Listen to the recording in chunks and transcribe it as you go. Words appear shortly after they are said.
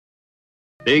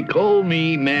They call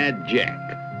me Mad Jack.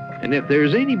 And if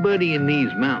there's anybody in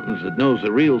these mountains that knows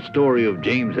the real story of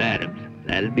James Adams,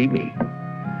 that'd be me.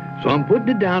 So I'm putting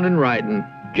it down in writing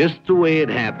just the way it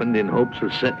happened in hopes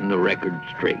of setting the record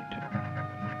straight.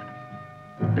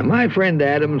 Now, my friend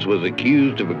Adams was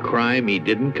accused of a crime he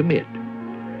didn't commit.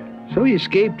 So he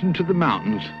escaped into the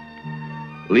mountains,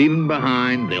 leaving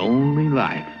behind the only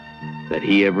life that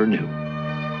he ever knew.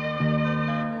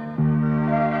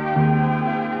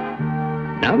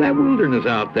 Now, that wilderness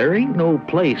out there ain't no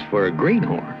place for a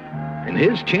greenhorn, and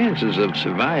his chances of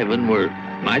surviving were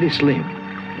mighty slim.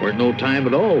 Weren't no time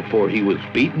at all, for he was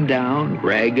beaten down,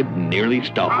 ragged, and nearly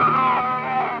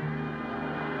starved.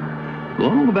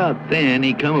 Long about then,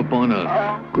 he come upon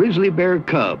a grizzly bear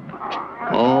cub,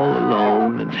 all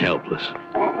alone and helpless.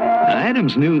 Now,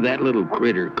 Adams knew that little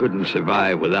critter couldn't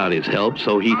survive without his help,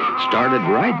 so he started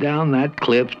right down that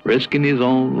cliff, risking his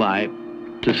own life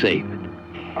to save it.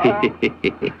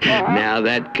 Now,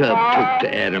 that cub took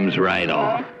to Adams right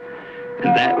off.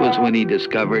 And that was when he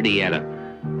discovered he had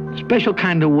a special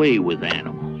kind of way with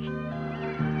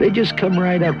animals. They just come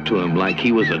right up to him like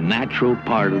he was a natural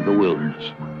part of the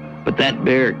wilderness. But that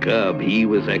bear cub, he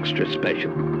was extra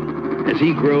special. As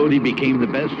he growed, he became the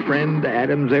best friend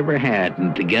Adams ever had,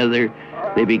 and together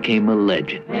they became a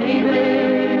legend. Maybe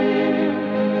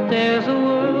there's a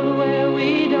world where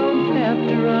we don't have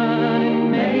to run,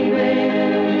 and maybe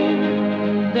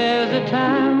there's a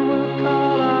time